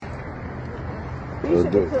This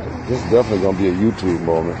is definitely gonna be a YouTube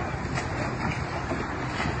moment.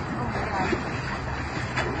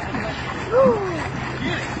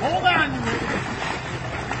 Hold on to it.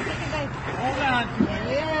 Hold on to it.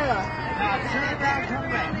 Yeah. Now turn around, turn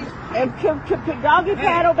around. And doggy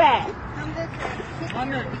paddle back.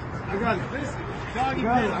 Under. I got it. Listen. Doggy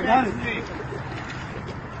paddle back to me.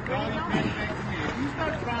 Doggy paddle back to me. If you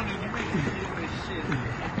start frowning, you make me feel this shit.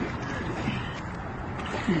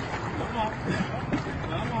 Come on.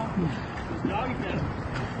 Come on. Doggy paddle.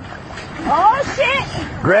 Oh shit!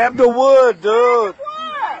 Grab the wood, dude.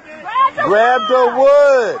 Grab the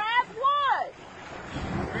wood. Grab wood.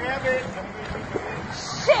 Grab it.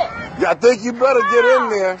 Shit. I think you better get in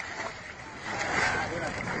there.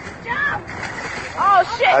 Oh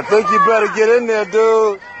shit. I think you better get in there, dude.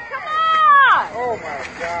 Come on. Oh my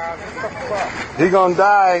God. What the fuck? He gonna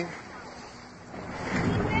die.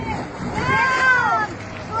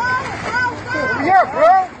 Yeah,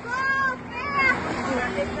 bro.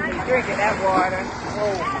 He's drinking that water.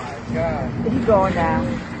 Oh my God. He's going down.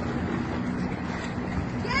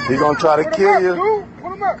 He gonna try to kill you. Dude,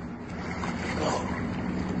 put him up.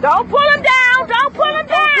 Don't pull him down. Don't pull him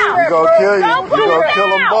down. He gonna kill you. Don't You put him gonna kill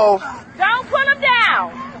them down. both. Don't pull him down.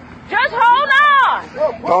 Just hold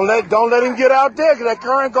on. Don't let him get out there, 'cause that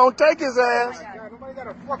current gonna take his ass. God, nobody got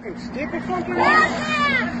a fucking stick or something?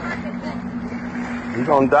 He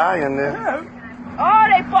gonna die in there. Oh,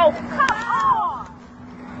 they both. Come on.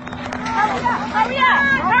 Hurry up.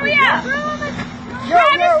 Hurry up.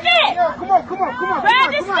 Grab the stick. Yo, come on. Grab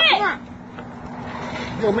the stick.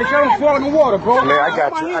 Yo, make sure I don't fall in the water, bro. Man, I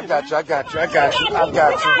got you. I got you. I got you. I got you. I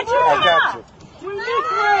got you. I got you. Swing this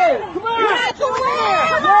way. Come on.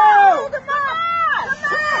 Come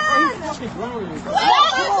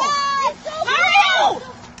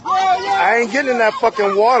I ain't getting in that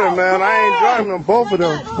fucking water, man. I ain't drowning them. Both of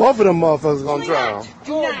them motherfuckers gonna drown.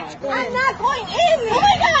 I'm not going in there. Oh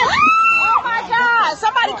my God. Oh my God.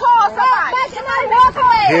 Somebody call somebody. Somebody walk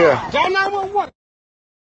away. Here. Dial 911.